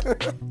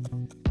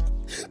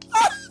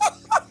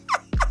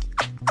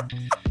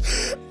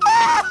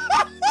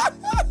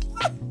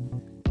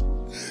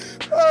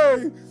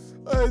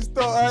 Hey,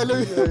 stop.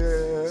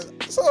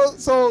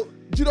 So,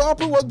 do you know what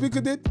happened? What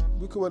Booker did?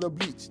 Booker went and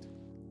bleached.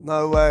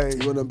 No way.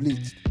 He went and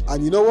bleached.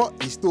 And you know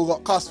what? He still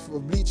got cast for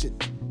bleaching.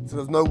 So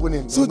there's no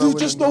winning. So there's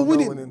just no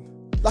winning.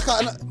 Like,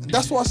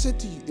 that's what I said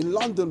to you. In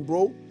London,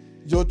 bro,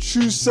 your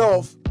true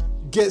self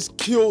gets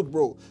killed,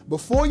 bro.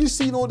 Before you've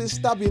seen all these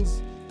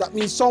stabbings, that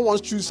means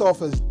someone's true self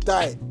has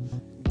died.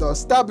 The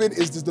stabbing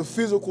is just the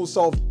physical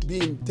self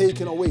being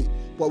taken away.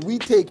 But we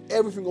take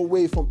everything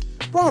away from,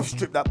 bro.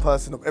 Strip that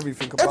person of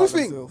everything about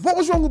Everything. themselves. What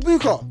was wrong with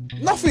Booker?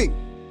 Nothing.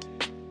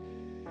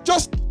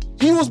 Just,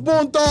 he was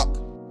born dark.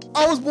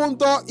 I was born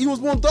dark. He was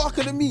born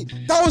darker than me.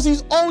 That was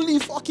his only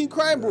fucking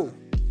crime, bro.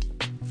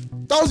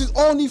 That was his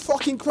only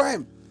fucking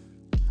crime.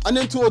 And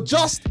then to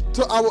adjust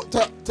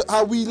to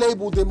how we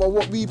labeled him or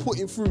what we put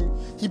him through,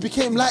 he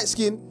became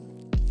light-skinned.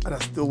 And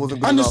that still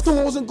wasn't good and enough. it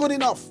still wasn't good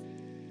enough.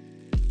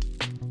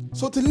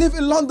 So to live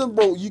in London,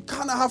 bro, you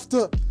kind of have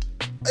to.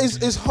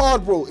 It's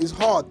hard, bro. It's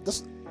hard.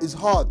 It's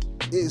hard.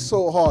 It is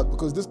so hard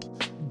because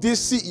this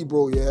city,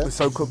 bro, yeah.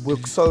 We're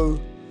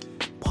so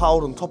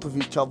piled on top of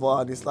each other,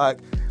 and it's like,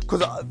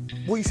 because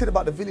what you said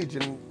about the village,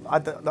 and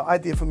the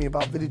idea for me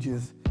about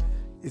villages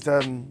is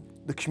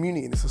the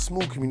community, and it's a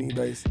small community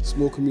base.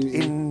 Small community.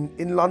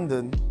 In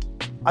London,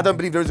 I don't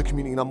believe there is a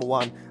community, number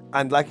one.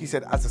 And like you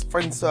said, as a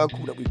friend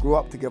circle that we grew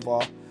up together,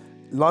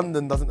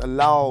 London doesn't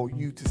allow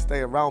you to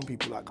stay around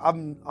people. Like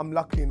I'm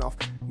lucky enough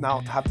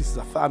now to have this as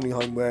a family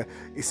home where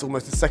it's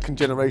almost a second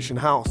generation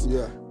house.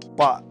 Yeah.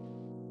 But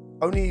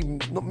only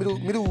not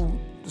middle,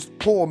 just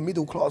poor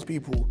middle class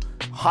people,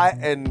 high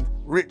end,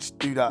 rich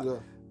do that. Yeah.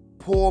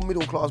 Poor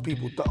middle class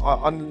people,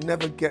 I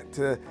never get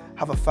to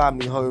have a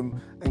family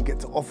home and get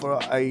to offer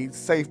a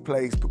safe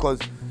place because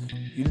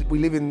we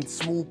live in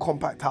small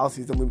compact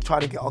houses and we're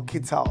trying to get our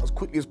kids out as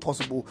quickly as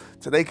possible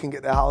so they can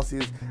get their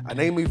houses and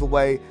they move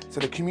away so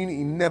the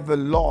community never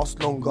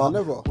lasts longer. No,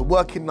 never. We're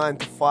working 9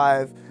 to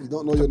 5. You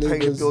don't know your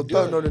neighbours.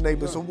 Don't know the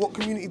neighbours. Yeah. So what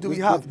community do we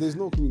have? There's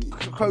no community.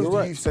 Close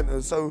to youth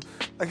centres. So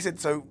like I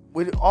said,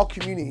 our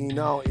community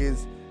now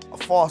is a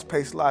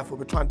fast-paced life where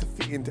we're trying to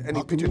fit into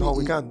any pigeonhole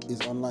we can.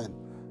 Is online.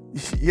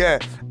 Yeah,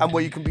 and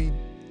where you can be...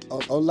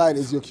 Online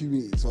is your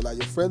community. So like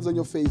your friends on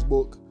your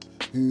Facebook,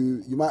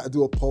 who you might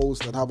do a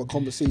post and have a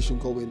conversation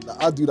going.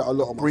 Like, I do that a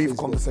lot on my brief Facebook.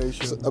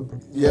 Conversation. So,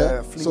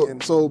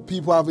 fleeting. So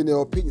people having their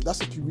opinion.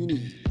 That's a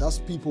community. That's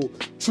people,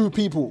 true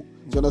people.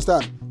 Do you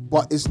understand?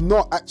 But it's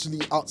not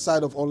actually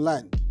outside of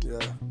online. Yeah,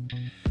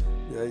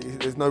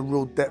 there's no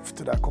real depth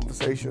to that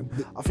conversation.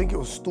 I think it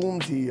was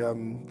Stormzy,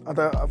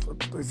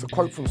 it's a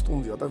quote from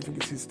Stormzy, I don't think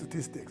it's his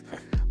statistics,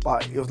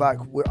 but it was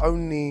like, we're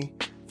only,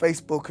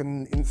 Facebook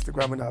and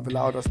Instagram and that have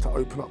allowed us to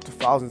open up to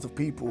thousands of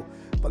people,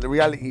 but the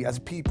reality as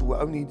people, we're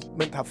only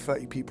meant to have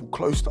 30 people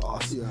close to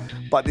us,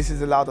 but this has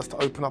allowed us to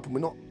open up and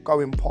we're not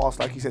going past,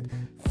 like you said,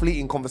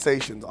 fleeting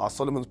conversations.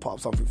 Solomon's put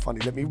up something funny,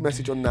 let me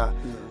message on that.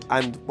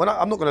 And when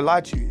I'm not gonna lie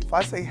to you, if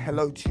I say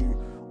hello to you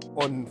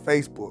on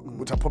Facebook,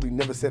 which I probably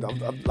never said, I'm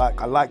like,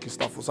 I like your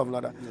stuff or something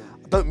like that.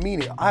 I don't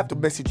mean it. I have to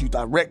message you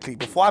directly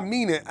before I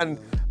mean it and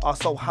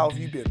so how have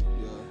you been?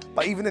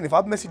 But even then, if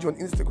I message you on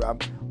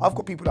Instagram, I've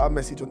got people that I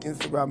message on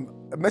Instagram.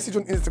 A message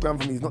on Instagram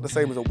for me is not the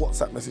same as a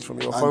WhatsApp message from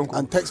me or a phone call.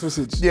 And text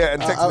message. Yeah,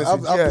 and text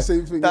message. I have the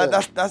same thing.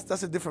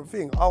 That's a different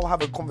thing. I'll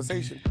have a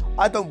conversation.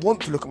 I don't want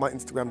to look at my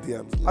Instagram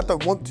DMs. I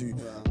don't want to.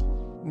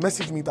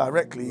 Message me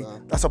directly.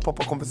 That's a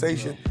proper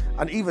conversation.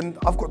 And even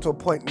I've got to a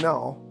point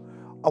now,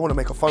 I want to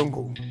make a phone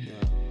call.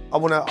 I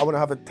want to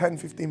have a 10,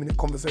 15-minute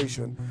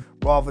conversation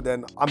rather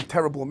than I'm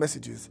terrible at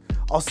messages.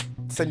 I'll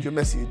send you a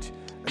message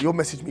and you'll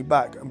message me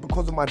back. And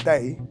because of my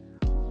day,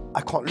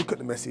 I can't look at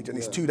the message and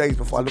it's 2 days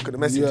before I look at the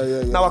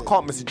message. Now I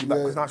can't message you back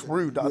because that's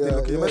rude that I didn't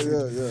look at your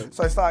message.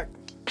 So it's like,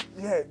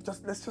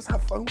 let's just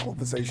have phone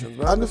conversations,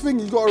 man. And the thing,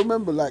 you got to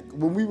remember, like,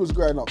 when we was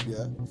growing up,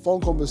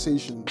 phone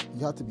conversation,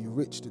 you had to be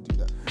rich to do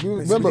that.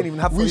 Remember,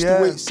 we used to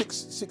wait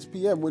 6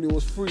 p.m. when it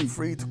was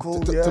free to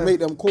call, to make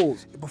them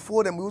calls.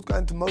 Before then, we was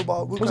going to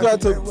mobile. We was going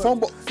to phone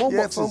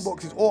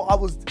boxes. Or I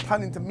was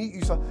planning to meet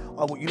you, so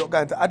you're not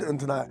going to Adderton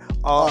tonight.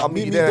 I'll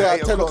meet you there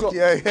at 10 o'clock.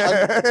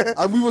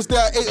 And we was there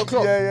at 8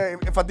 o'clock.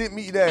 If I didn't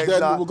meet you there,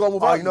 then we'll go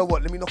without you know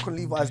what, let me knock on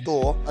Levi's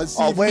door. And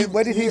see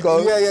where did he go?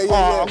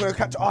 I'm going to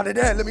catch, they're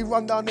there, let me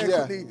run down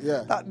there quickly.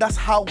 That's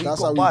how we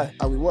got by.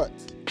 And we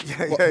worked.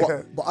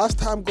 But as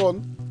time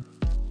gone,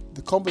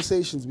 the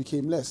conversations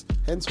became less.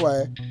 Hence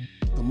why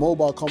the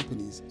mobile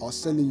companies are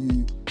selling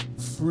you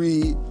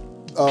free,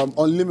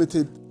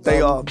 unlimited.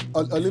 They are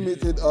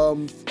unlimited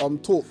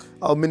talk.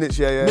 Minutes.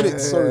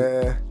 Minutes.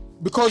 Sorry.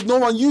 because no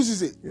one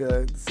uses it.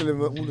 Yeah,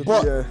 still all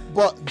the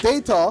But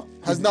data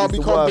has now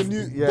become the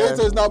new. Yeah.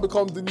 Data has now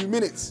become the new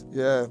minutes.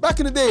 Yeah. Back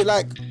in the day,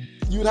 like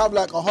you'd have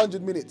like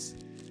 100 minutes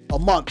a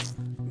month.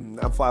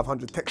 And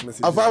 500 text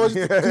messages. And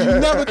 500, you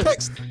never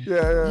text.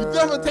 Yeah. You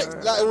never text.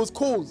 Like it was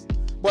calls.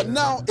 But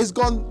now it's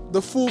gone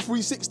the full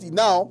 360.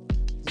 Now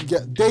you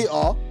get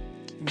data,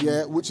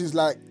 which is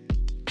like.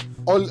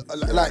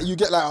 Like you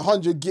get like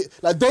 100 gig.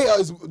 Like data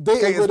is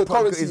where the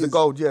currency is the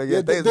gold. Yeah.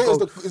 Data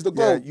is the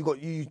gold. You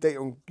use data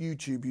on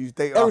YouTube. You use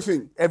data.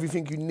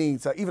 Everything you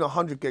need. So even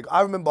 100 gig.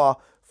 I remember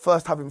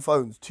first having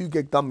phones. 2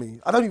 gig done me.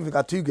 I don't even think I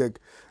had 2 gig.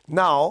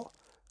 Now,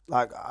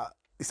 like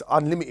it's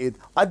unlimited.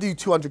 I do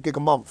 200 gig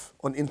a month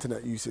on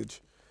internet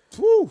usage.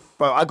 Woo.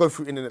 Bro, I go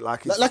through internet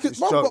like it's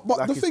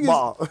but the thing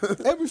butter.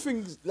 is,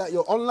 everything's like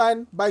your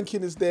online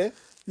banking is there.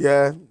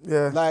 Yeah.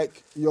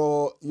 Like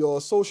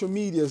your social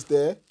media's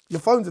there. Your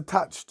phone's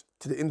attached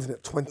to the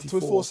internet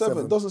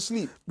 24/7. Doesn't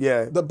sleep.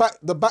 Yeah. The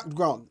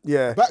background.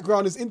 Yeah.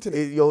 Background is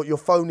internet. Your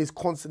phone is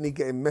constantly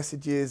getting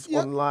messages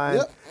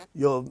online.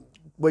 Your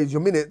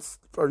minutes,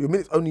 bro, your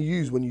minutes only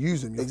use when you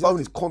use them. Your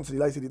phone is constantly,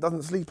 like I said, it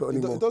doesn't sleep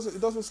anymore. It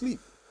doesn't sleep.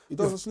 It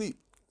doesn't sleep.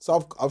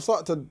 So I've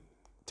started to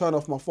turn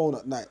off my phone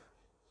at night.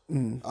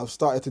 I've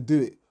started to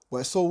do it. But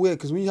it's so weird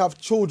because when you have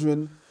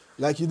children,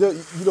 like you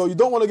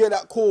don't want to get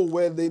that call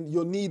where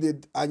you're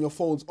needed and your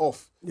phone's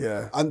off.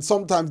 Yeah. And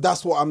sometimes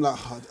that's what I'm like,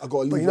 I gotta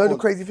leave. But you know the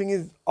crazy thing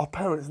is, our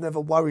parents never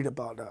worried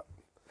about that.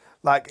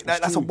 Like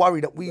that's a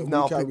worry that we've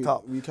now picked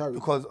up.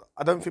 Because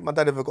I don't think my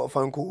dad ever got a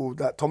phone call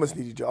that Thomas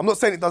needed you. I'm not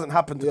saying it doesn't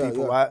happen to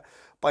people, right?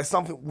 But it's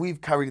something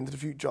we've carried into the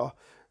future,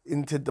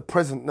 into the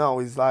present now.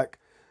 Is like,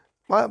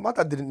 my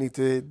dad didn't need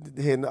to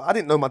hear. I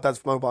didn't know my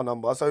dad's mobile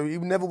number, so he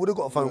never would have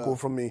got a phone call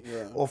from me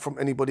or from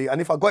anybody.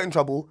 And if I got in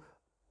trouble,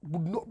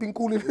 would not been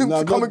calling him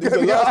to come and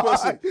get me out.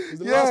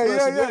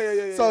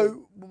 Yeah.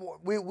 So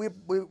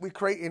we're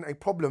creating a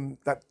problem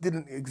that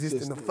didn't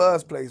exist in the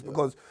first place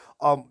because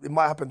it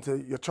might happen to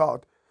your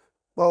child.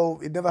 Well,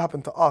 it never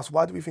happened to us.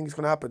 Why do we think it's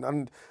going to happen?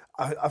 And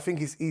I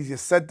think it's easier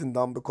said than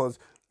done because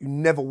you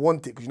never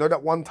want it. Because you know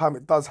that one time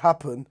it does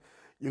happen,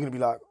 you're going to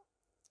be like,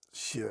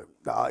 shit,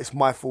 it's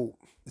my fault.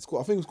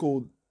 I think it's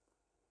called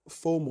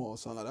FOMO or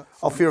something like that.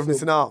 Oh, fear of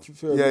missing out.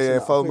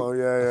 FOMO.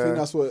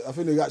 I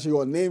think they actually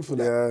got a name for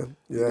that.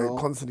 Yeah,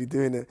 constantly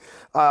doing it.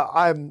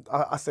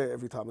 I say it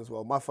every time as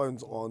well. My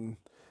phone's on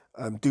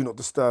do not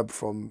disturb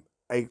from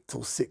 8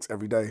 till 6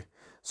 every day.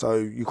 So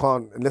you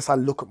can't, unless I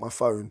look at my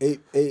phone.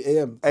 8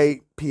 a.m.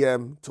 8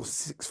 p.m. till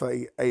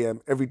 6:30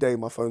 a.m. every day.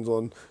 My phone's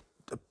on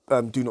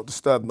do not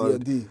disturb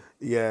mode. D&D.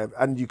 Yeah,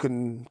 and you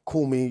can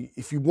call me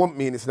if you want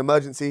me and it's an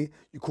emergency.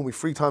 You call me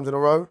 3 times in a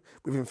row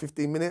within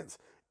 15 minutes.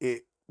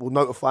 It will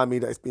notify me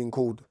that it's being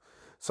called.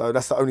 So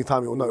that's the only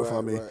time it will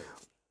notify me. Right.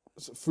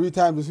 So 3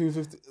 times within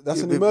 50.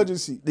 That's an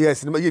emergency.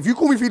 Yes, if you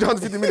call me 3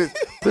 times in 50 minutes,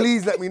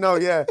 please let me know.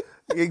 Yeah,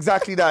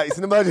 exactly that. It's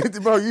an emergency,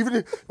 bro. Even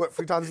if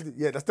 3 times,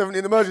 that's definitely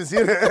an emergency,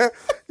 isn't it?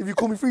 If you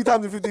call me 3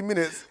 times in 15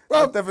 minutes,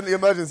 that's definitely an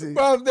emergency.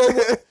 Bro,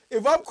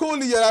 if I'm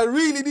calling you and I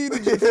really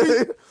needed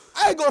you,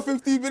 I ain't got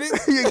 15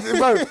 minutes.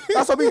 Bro,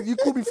 that's what I mean. You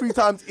call me 3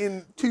 times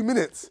in 2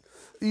 minutes.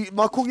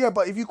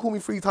 But if you call me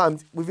 3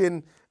 times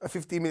within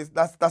 15 minutes,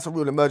 that's a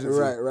real emergency.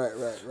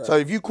 Right. So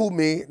if you call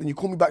me, then you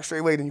call me back straight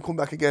away, then you call me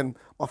back again,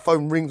 my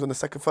phone rings on the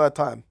second, third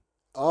time.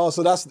 Oh,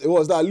 so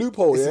is that a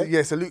loophole,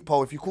 It's a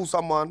loophole. If you call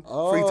someone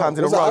 3 times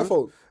in a row. What's that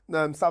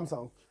iPhone?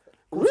 Samsung.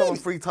 Call someone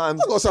 3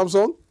 times. I got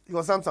Samsung. You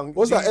got Samsung.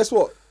 What's that, S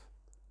what?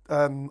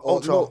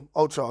 Ultra.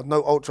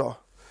 Ultra.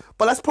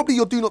 But that's probably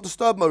your do not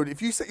disturb mode.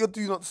 If you set your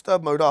do not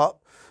disturb mode up,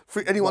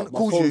 for anyone that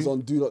calls you. My phone's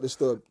on do not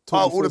disturb.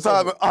 All the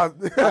time.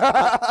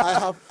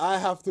 I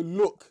have to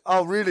look.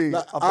 Oh, really?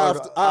 Like, I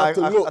have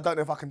to look. I don't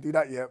know if I can do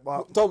that yet.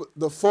 But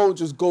the phone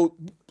just goes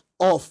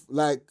off.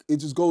 Like, it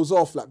just goes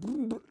off.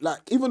 Like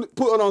even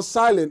put it on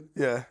silent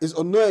is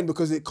annoying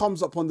because it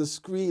comes up on the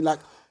screen. Like,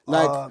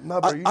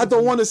 I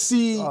don't want to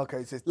see.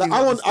 Okay, so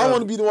I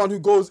want to be the one who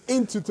goes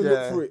into to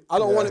look for it. I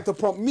don't want it to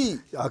prompt me.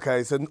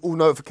 Okay, so all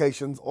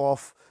notifications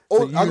off.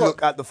 So you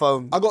look at the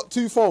phone. I got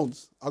 2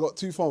 phones.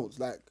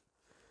 Like,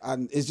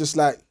 and it's just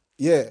like,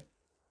 I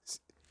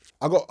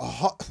got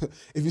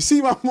if you see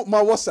my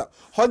WhatsApp,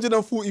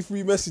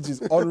 143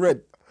 messages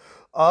unread.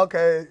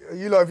 Okay,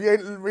 if you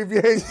ain't,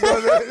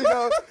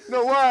 you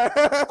know why?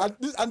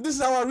 and this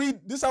is how I read.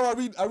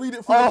 I read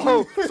it for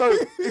you. So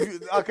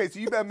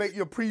you better make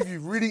your preview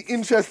really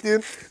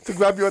interesting to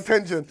grab your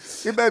attention.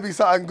 It better be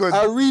something good.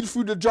 I read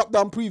through the drop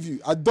down preview.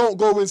 I don't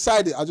go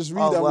inside it. I just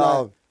read them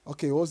like,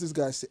 okay, what's this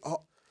guy say?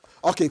 Oh,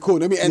 okay, cool.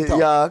 Let me enter.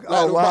 Yeah.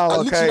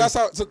 Literally,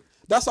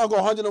 that's how I got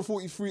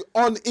 143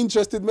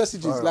 uninterested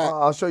messages. Right, like,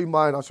 I'll show you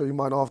mine.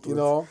 Afterwards. You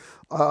know,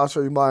 I'll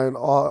show you mine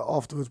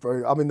afterwards,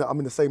 bro. I'm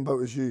in the same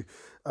boat as you,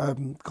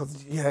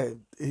 because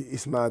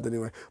it's mad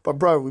anyway. But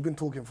bro, we've been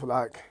talking for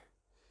like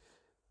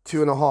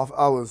 2.5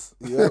 hours.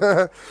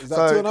 Yeah, is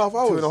that 2.5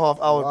 hours? 2.5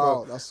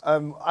 hours,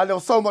 bro. And there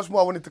was so much more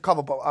I wanted to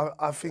cover, but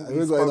I think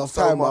we've got enough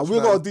time, man.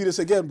 We're gonna do this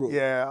again, bro.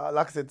 Yeah,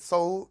 like I said,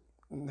 so.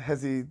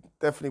 Hezi,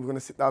 definitely we're going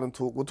to sit down and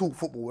talk. We'll talk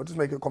football. We'll just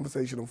make a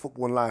conversation on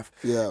football and life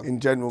in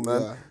general,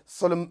 man. Yeah.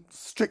 Solemn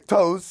strict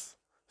toes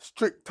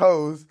Strict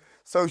Toes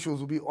socials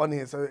will be on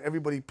here. So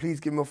everybody, please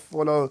give him a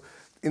follow.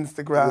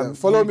 Instagram. Yeah,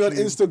 follow me on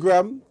YouTube.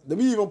 Instagram. Let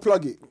me even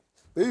plug it.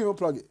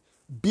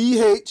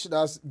 BH,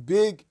 that's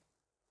big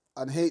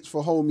and H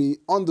for homie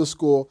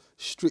 _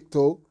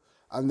 Stricto.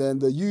 And then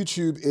the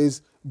YouTube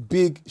is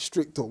Big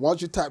Stricto.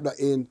 Once you type that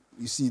in,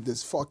 you see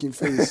this fucking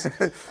face.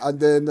 And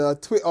then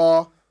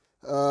Twitter,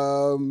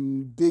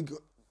 big,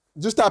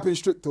 just type in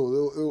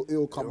Stricto.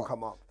 It'll come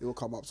up. It'll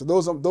come up. So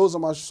those are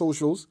my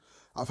socials.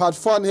 I've had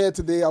fun here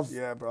today.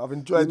 Yeah, bro. I've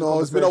enjoyed the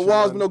it's been a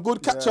while. It's been a man.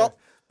 good catch up.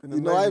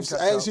 I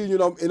ain't seen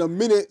you in a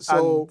minute,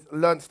 so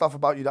and learned stuff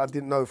about you that I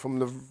didn't know from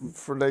the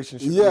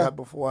relationship we had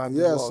beforehand.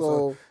 Yeah, as well.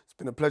 So it's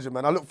been a pleasure,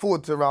 man. I look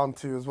forward to round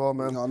 2 as well,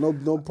 man.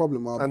 No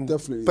problem, man. And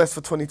definitely. Best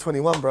for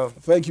 2021, bro.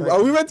 Thank you.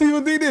 Are we meant to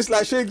even do this,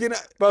 like shaking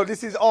it? Bro,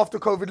 this is after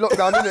COVID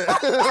lockdown, isn't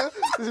it?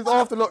 This is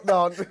after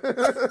lockdown.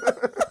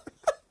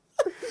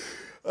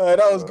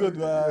 That was good,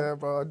 man. Yeah,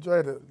 bro. I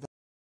enjoyed it.